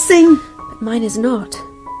birds that sing. But mine is not.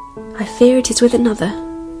 I fear it is with another,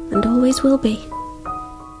 and always will be.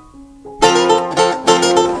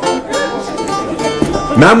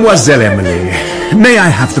 Mademoiselle Emily, may I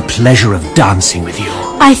have the pleasure of dancing with you?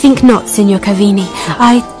 I think not, Signor Cavigni.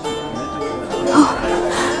 Oh,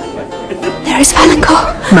 there is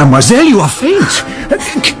Valancourt. Mademoiselle, you are faint.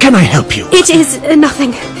 Can I help you? It is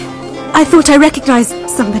nothing. I thought I recognized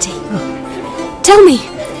somebody. Tell me,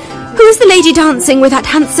 who is the lady dancing with that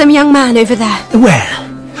handsome young man over there? Where?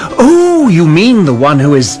 Oh, you mean the one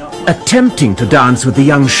who is attempting to dance with the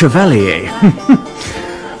young chevalier,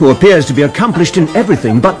 who appears to be accomplished in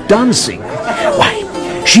everything but dancing.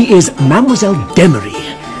 Why, she is Mademoiselle d'Emery,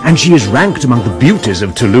 and she is ranked among the beauties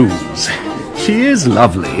of Toulouse. She is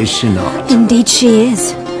lovely, is she not? Indeed she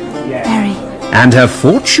is. Very. and her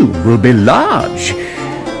fortune will be large.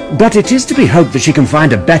 But it is to be hoped that she can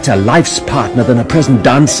find a better life's partner than her present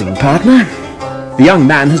dancing partner. The young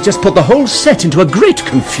man has just put the whole set into a great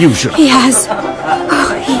confusion. He has.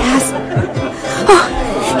 Oh, he has.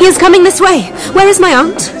 Oh, he is coming this way. Where is my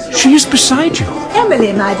aunt? She is beside you.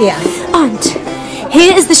 Emily, my dear. Aunt,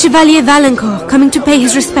 here is the Chevalier Valancourt coming to pay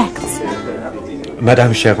his respects.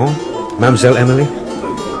 Madame Cheron, Mademoiselle Emily,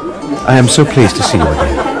 I am so pleased to see you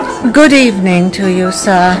again. Good evening to you,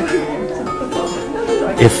 sir.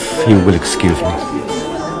 If you will excuse me.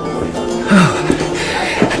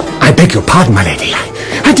 I beg your pardon, my lady.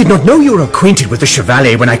 I did not know you were acquainted with the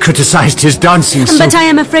Chevalier when I criticised his dancing so... But I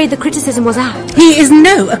am afraid the criticism was apt. He is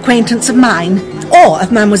no acquaintance of mine, or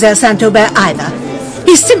of Mademoiselle Saint-Aubert either.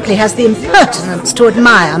 He simply has the impertinence to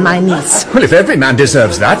admire my niece. Well, if every man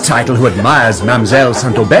deserves that title who admires Mademoiselle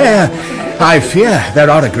Saint-Aubert, I fear there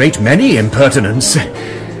are a great many impertinents.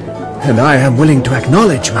 And I am willing to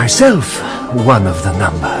acknowledge myself one of the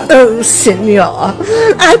number. Oh, Signor,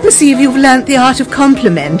 I perceive you've learnt the art of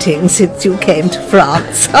complimenting since you came to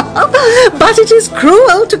France. But it is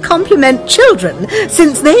cruel to compliment children,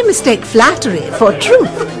 since they mistake flattery for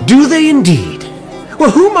truth. Do they indeed? Well,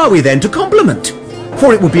 whom are we then to compliment?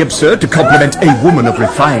 For it would be absurd to compliment a woman of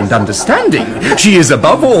refined understanding. She is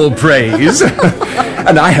above all praise.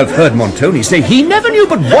 And I have heard Montoni say he never knew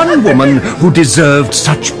but one woman who deserved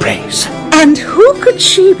such praise. And who could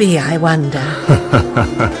she be, I wonder?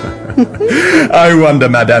 I wonder,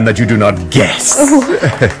 madame, that you do not guess.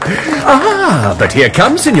 But here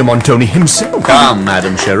comes Signor Montoni himself. Come,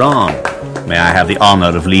 Madame Cheron. May I have the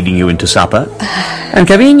honour of leading you into supper? And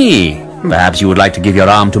Cavigny, perhaps you would like to give your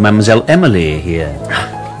arm to Mademoiselle Emily here.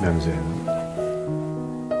 Mademoiselle.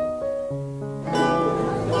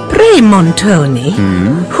 Pray, Montoni,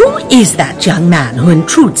 who is that young man who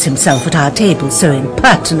intrudes himself at our table so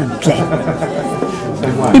impertinently?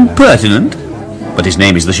 Impertinent? But his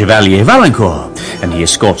name is the Chevalier Valancourt, and he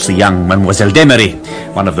escorts the young Mademoiselle d'Emery,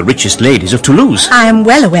 one of the richest ladies of Toulouse. I am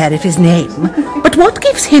well aware of his name, but what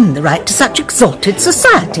gives him the right to such exalted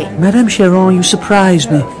society? Madame Cheron, you surprise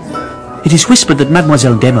me. It is whispered that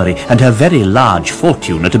Mademoiselle d'Emery and her very large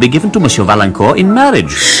fortune are to be given to Monsieur Valancourt in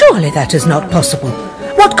marriage. Surely that is not possible.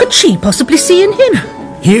 What could she possibly see in him?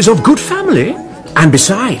 He is of good family. And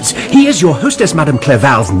besides, he is your hostess, Madame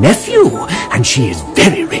Clerval's nephew, and she is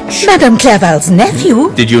very rich. Madame Clerval's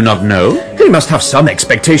nephew? Did you not know? He must have some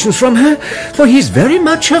expectations from her, for he's very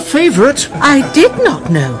much her favourite. I did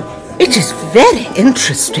not know. It is very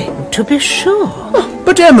interesting, to be sure. Oh,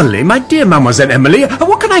 but Emily, my dear Mademoiselle Emily,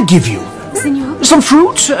 what can I give you? Signor? Some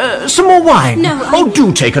fruit? Some more wine? No, Oh,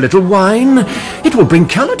 do take a little wine. It will bring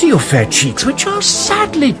colour to your fair cheeks, which are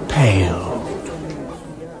sadly pale.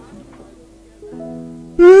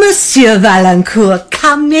 Monsieur Valancourt,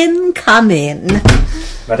 come in, come in.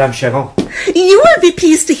 Madame Cheron. You will be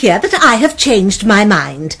pleased to hear that I have changed my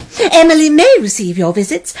mind. Emily may receive your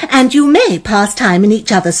visits, and you may pass time in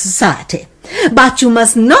each other's society. But you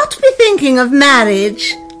must not be thinking of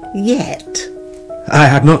marriage yet. I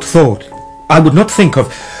had not thought. I would not think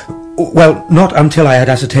of... Well, not until I had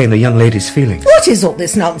ascertained the young lady's feelings. What is all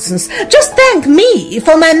this nonsense? Just thank me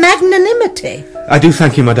for my magnanimity. I do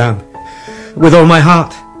thank you, madame. With all my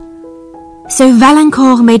heart. So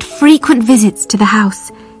Valancourt made frequent visits to the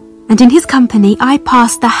house, and in his company I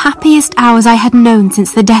passed the happiest hours I had known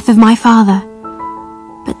since the death of my father.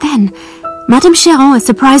 But then, Madame Cheron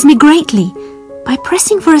surprised me greatly by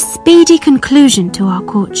pressing for a speedy conclusion to our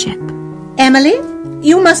courtship. Emily,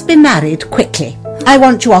 you must be married quickly. I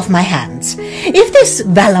want you off my hands. If this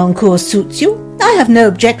Valancourt suits you, I have no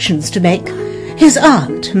objections to make. His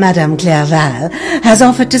aunt, Madame Clerval, has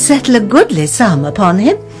offered to settle a goodly sum upon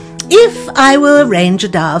him, if I will arrange a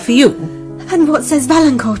dower for you. And what says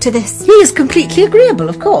Valancourt to this? He is completely agreeable,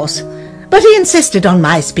 of course, but he insisted on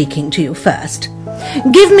my speaking to you first.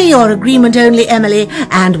 Give me your agreement only, Emily,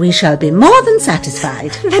 and we shall be more than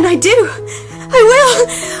satisfied. Then I do. I will.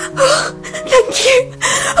 Oh, thank you.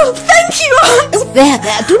 Oh, thank you, Aunt. Oh, there,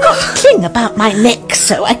 do not cling about my neck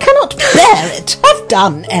so. I cannot bear it. Have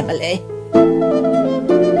done, Emily.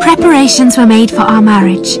 Preparations were made for our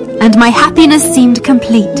marriage, and my happiness seemed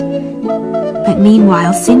complete. But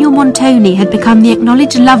meanwhile, Signor Montoni had become the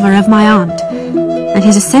acknowledged lover of my aunt, and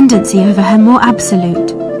his ascendancy over her more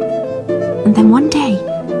absolute. And then one day,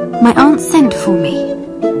 my aunt sent for me.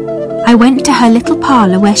 I went to her little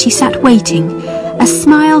parlour where she sat waiting, a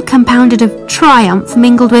smile compounded of triumph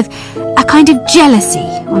mingled with a kind of jealousy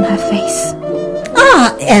on her face.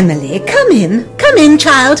 Ah, Emily, come in,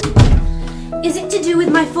 child. Is it to do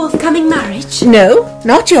with my forthcoming marriage? No,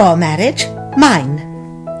 not your marriage. Mine.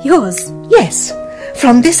 Yours? Yes.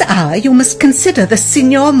 From this hour you must consider the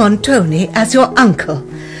Signor Montoni as your uncle.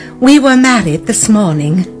 We were married this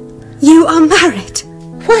morning. You are married?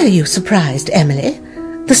 Why are you surprised, Emily?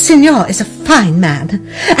 The Signor is a fine man,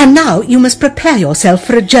 and now you must prepare yourself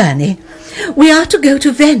for a journey. We are to go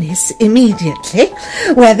to Venice immediately,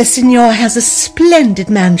 where the Signor has a splendid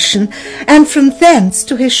mansion, and from thence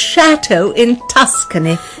to his chateau in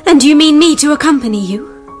Tuscany. And you mean me to accompany you?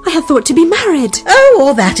 I had thought to be married. Oh,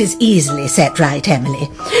 all that is easily set right, Emily.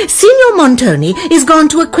 Signor Montoni is gone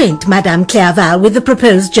to acquaint Madame Clairval with the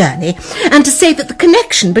proposed journey, and to say that the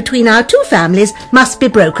connection between our two families must be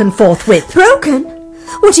broken forthwith. Broken?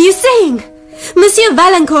 What are you saying? Monsieur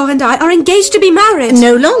Valancourt and I are engaged to be married.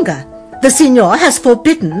 No longer. The Signor has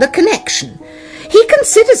forbidden the connection. He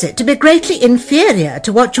considers it to be greatly inferior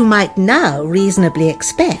to what you might now reasonably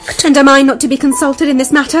expect. And am I not to be consulted in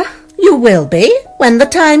this matter? You will be, when the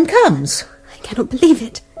time comes. I cannot believe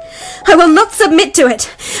it. I will not submit to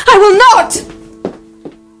it. I will not!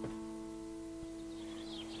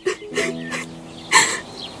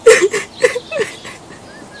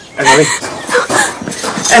 Emily?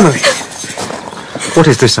 Emily! What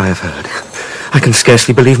is this I have heard? I can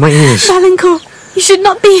scarcely believe my ears. Valancourt, you should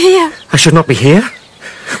not be here. I should not be here?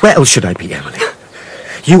 Where else should I be, Emily?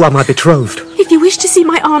 You are my betrothed. If you wish to see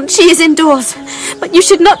my aunt, she is indoors. But you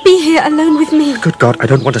should not be here alone with me. Good God, I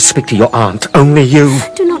don't want to speak to your aunt. Only you.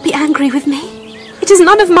 Do not be angry with me. It is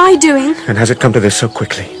none of my doing. And has it come to this so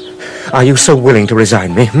quickly? Are you so willing to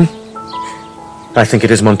resign me, I think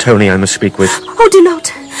it is Montoni I must speak with. Oh, do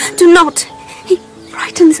not. Do not. He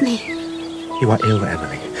frightens me. You are ill,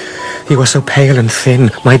 Emily. You are so pale and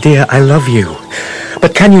thin. My dear, I love you.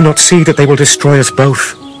 But can you not see that they will destroy us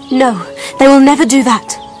both? No, they will never do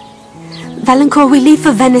that. Valancourt, we leave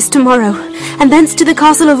for Venice tomorrow, and thence to the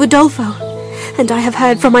castle of Udolpho. And I have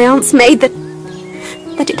heard from my aunt's maid that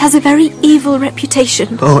it has a very evil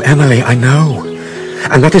reputation. Oh, Emily, I know.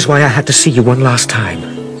 And that is why I had to see you one last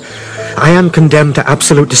time. I am condemned to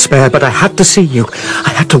absolute despair, but I had to see you. I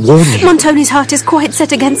had to warn you. Montoni's heart is quite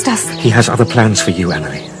set against us. He has other plans for you,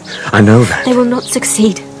 Emily. I know that. They will not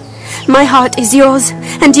succeed. My heart is yours,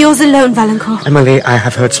 and yours alone, Valancourt. Emily, I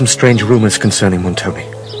have heard some strange rumours concerning Montoni.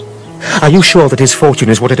 Are you sure that his fortune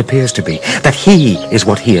is what it appears to be? That he is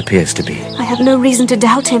what he appears to be? I have no reason to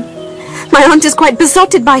doubt him. My aunt is quite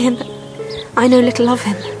besotted by him. I know little of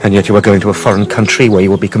him. And yet you are going to a foreign country where you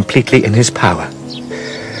will be completely in his power.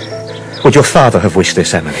 Would your father have wished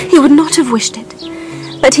this, Emily? He would not have wished it.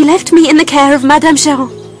 But he left me in the care of Madame Cheron.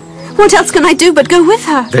 What else can I do but go with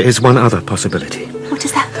her? There is one other possibility. What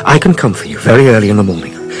is that? I can come for you very early in the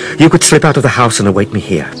morning. You could slip out of the house and await me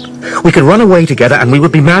here. We could run away together and we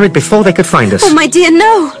would be married before they could find us. Oh, my dear,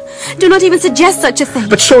 no. Do not even suggest such a thing.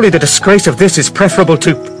 But surely the disgrace of this is preferable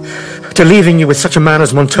to leaving you with such a man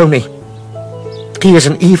as Montoni. He is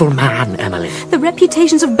an evil man, Emily. The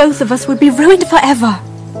reputations of both of us would be ruined forever.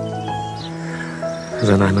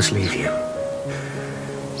 Then I must leave you.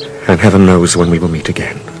 And heaven knows when we will meet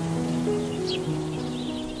again.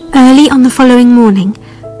 Early on the following morning,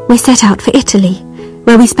 we set out for Italy,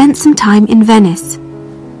 where we spent some time in Venice.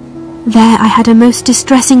 There I had a most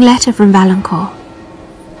distressing letter from Valancourt.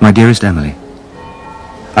 My dearest Emily,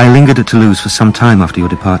 I lingered at Toulouse for some time after your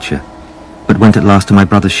departure, but went at last to my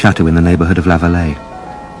brother's chateau in the neighbourhood of La Vallée.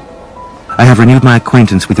 I have renewed my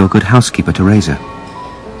acquaintance with your good housekeeper, Teresa,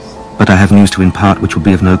 but I have news to impart which will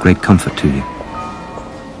be of no great comfort to you.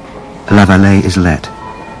 La Vallée is let,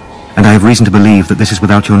 and I have reason to believe that this is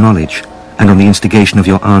without your knowledge, and on the instigation of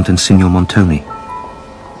your aunt and Signor Montoni.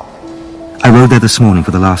 I rode there this morning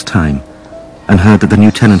for the last time, and heard that the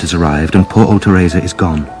new tenant has arrived and poor old Teresa is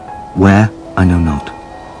gone. Where, I know not.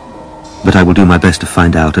 But I will do my best to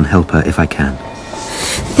find out and help her if I can.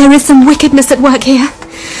 There is some wickedness at work here,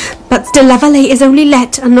 but still La Vallée is only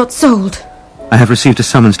let and not sold. I have received a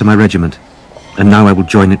summons to my regiment, and now I will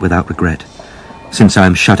join it without regret, since I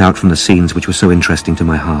am shut out from the scenes which were so interesting to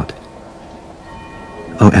my heart.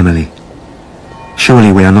 Oh, Emily,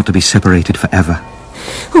 surely we are not to be separated forever.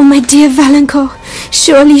 Oh, my dear Valancourt,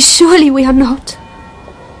 surely, surely we are not.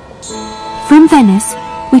 From Venice,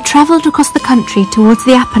 we travelled across the country towards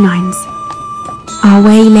the Apennines. Our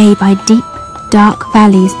way lay by deep, dark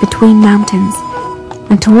valleys between mountains,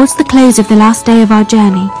 and towards the close of the last day of our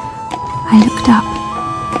journey, I looked up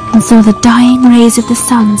and saw the dying rays of the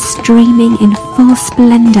sun streaming in full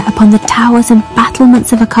splendour upon the towers and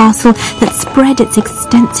battlements of a castle that spread its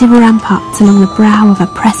extensive ramparts along the brow of a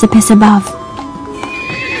precipice above.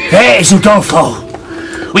 There is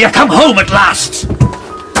Udolpho! We are come home at last!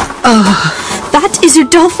 Oh, that is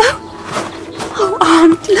Udolpho? Oh,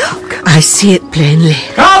 Aunt, look! I see it plainly.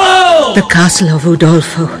 Bravo! The castle of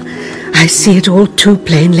Udolpho. I see it all too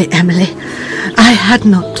plainly, Emily. I had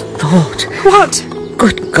not thought. What?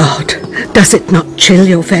 Good God, does it not chill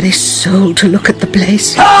your very soul to look at the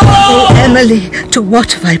place? Oh, Emily, to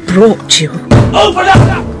what have I brought you? Open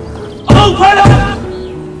up! Open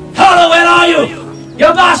up! Carlo, where are you?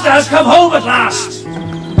 Your master has come home at last!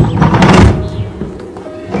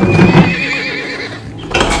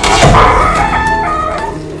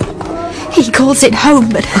 He calls it home,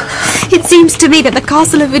 but it seems to me that the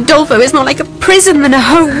castle of Udolpho is more like a prison than a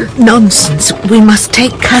home. Nonsense. We must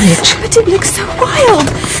take courage. But it looks so wild,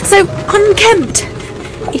 so unkempt.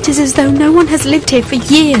 It is as though no one has lived here for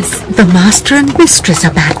years. The master and mistress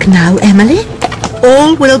are back now, Emily.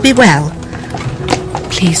 All will be well.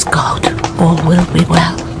 Please God, all will be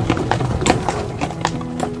well.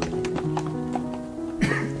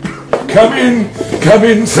 Come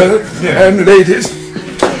in, sir, and ladies.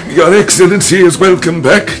 Your Excellency is welcome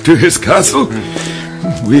back to his castle.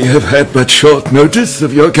 We have had but short notice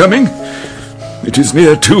of your coming. It is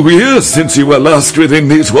near 2 years since you were last within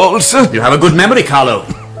these walls, sir. You have a good memory, Carlo.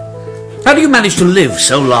 How do you manage to live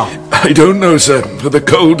so long? I don't know, sir, for the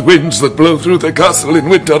cold winds that blow through the castle in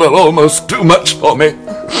winter are almost too much for me.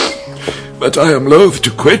 But I am loath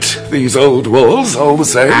to quit these old walls all the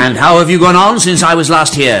same. And how have you gone on since I was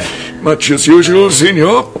last here? Much as usual,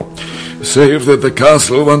 signor. Save that the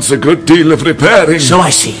castle wants a good deal of repairing. So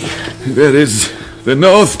I see. There is the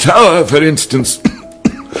North Tower, for instance.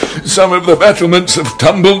 Some of the battlements have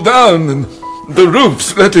tumbled down, and the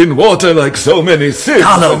roofs let in water like so many sieves.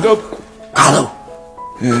 Carlo!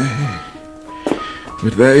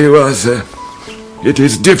 But there you are, sir. It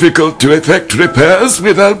is difficult to effect repairs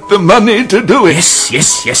without the money to do it.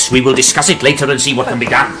 Yes. We will discuss it later and see what can be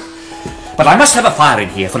done. But I must have a fire in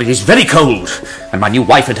here, for it is very cold, and my new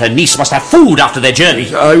wife and her niece must have food after their journey.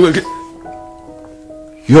 I will get...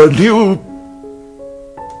 Your new...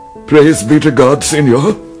 Praise be to God,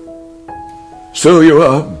 signor. So you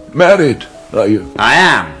are married, are you? I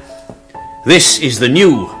am. This is the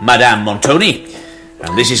new Madame Montoni,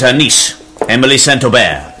 and this is her niece, Emily St.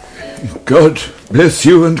 Aubert. God bless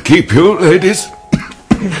you and keep you, ladies.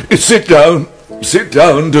 Sit down,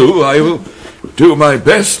 do. I will do my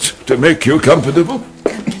best to make you comfortable.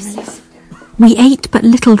 We ate but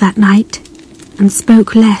little that night, and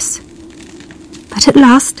spoke less. But at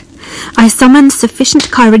last, I summoned sufficient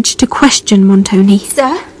courage to question Montoni.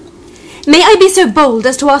 Sir, may I be so bold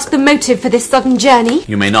as to ask the motive for this sudden journey?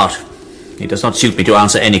 You may not. It does not suit me to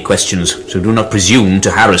answer any questions, so do not presume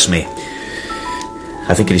to harass me.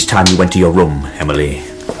 I think it is time you went to your room, Emily.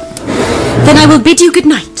 Then I will bid you good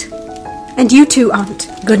night. And you too, Aunt.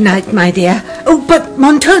 Good night, my dear. Oh, but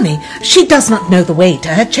Montoni, she does not know the way to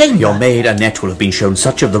her chamber. Your maid Annette will have been shown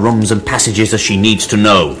such of the rooms and passages as she needs to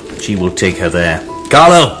know. She will take her there.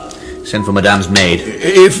 Carlo, send for Madame's maid.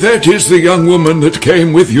 If that is the young woman that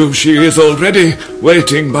came with you, she is already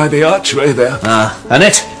waiting by the archway there.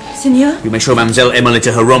 Annette. Signor? You may show Mademoiselle Emily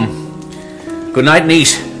to her room. Good night,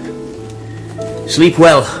 niece. Sleep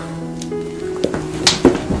well.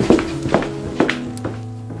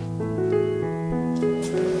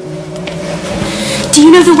 Do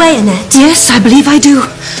you know the way, Annette? Yes, I believe I do.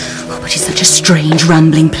 Oh, but it's such a strange,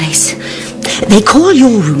 rambling place. They call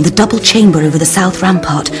your room the double chamber over the south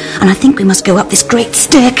rampart, and I think we must go up this great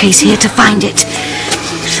staircase here to find it.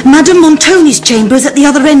 Madame Montoni's chamber is at the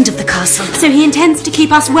other end of the castle. So he intends to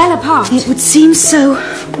keep us well apart? It would seem so.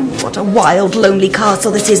 What a wild, lonely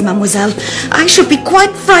castle this is, mademoiselle. I should be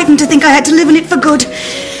quite frightened to think I had to live in it for good.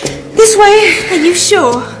 This way. Are you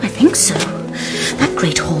sure? I think so. That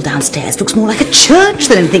great hall downstairs looks more like a church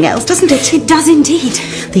than anything else, doesn't it? It does indeed.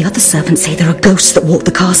 The other servants say there are ghosts that walk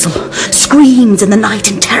the castle. Screams in the night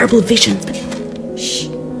and terrible visions. But... Shh.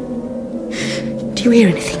 Do you hear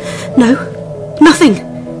anything? No, nothing.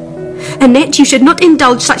 Annette, you should not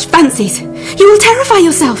indulge such fancies. You will terrify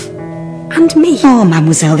yourself. And me. Oh,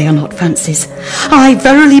 mademoiselle, they are not fancies. I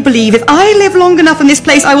verily believe if I live long enough in this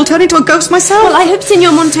place, I will turn into a ghost myself. Well, I hope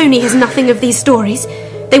Signor Montoni has nothing of these stories.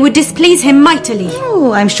 They would displease him mightily.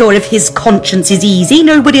 Oh, I'm sure if his conscience is easy,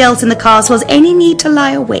 nobody else in the castle has any need to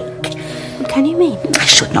lie awake. What can you mean? I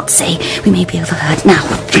should not say. We may be overheard. Now,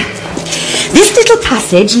 this little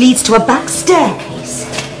passage leads to a back staircase.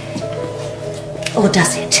 Or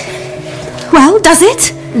does it? Well, does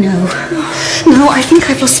it? No, I think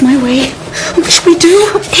I've lost my way. What should we do?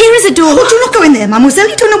 Here is a door. Oh, do not go in there, mademoiselle.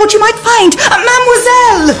 You don't know what you might find.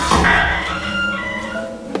 Mademoiselle!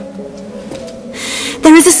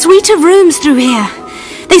 There is a suite of rooms through here.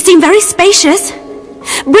 They seem very spacious.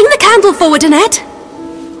 Bring the candle forward, Annette.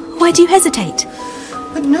 Why do you hesitate?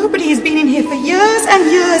 But nobody has been in here for years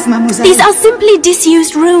and years, mademoiselle. These are simply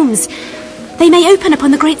disused rooms. They may open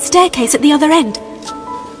upon the great staircase at the other end.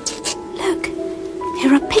 Look,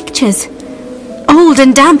 here are pictures. Old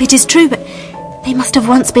and damp, it is true, but they must have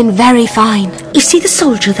once been very fine. You see the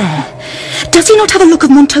soldier there? Does he not have a look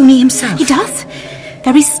of Montoni himself? He does.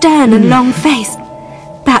 Very stern and long-faced.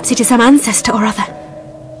 Perhaps it is some ancestor or other.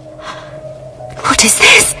 What is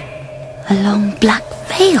this? A long black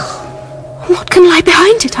veil. What can lie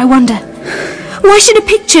behind it, I wonder? Why should a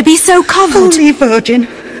picture be so covered? Holy Virgin!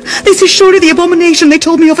 This is surely the abomination they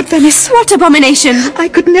told me of at Venice. What abomination? I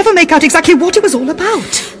could never make out exactly what it was all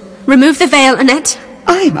about. Remove the veil, Annette.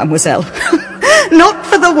 Aye, mademoiselle. Not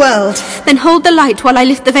for the world. Then hold the light while I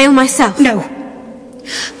lift the veil myself. No,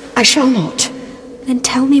 I shall not. Then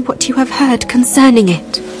tell me what you have heard concerning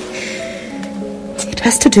it. It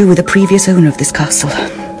has to do with the previous owner of this castle,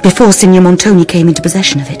 before Signor Montoni came into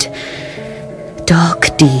possession of it.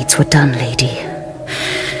 Dark deeds were done, lady.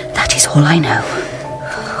 That is all I know.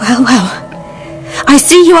 Well, well. I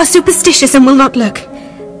see you are superstitious and will not look.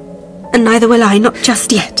 And neither will I, not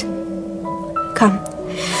just yet. Come,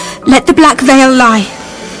 let the black veil lie,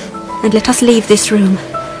 and let us leave this room.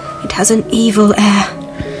 It has an evil air,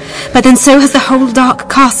 but then so has the whole dark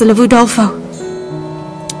castle of Udolpho.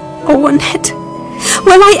 Oh, Annette,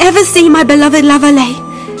 will I ever see my beloved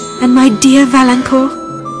Lavallee and my dear Valancourt?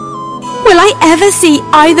 Will I ever see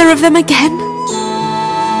either of them again?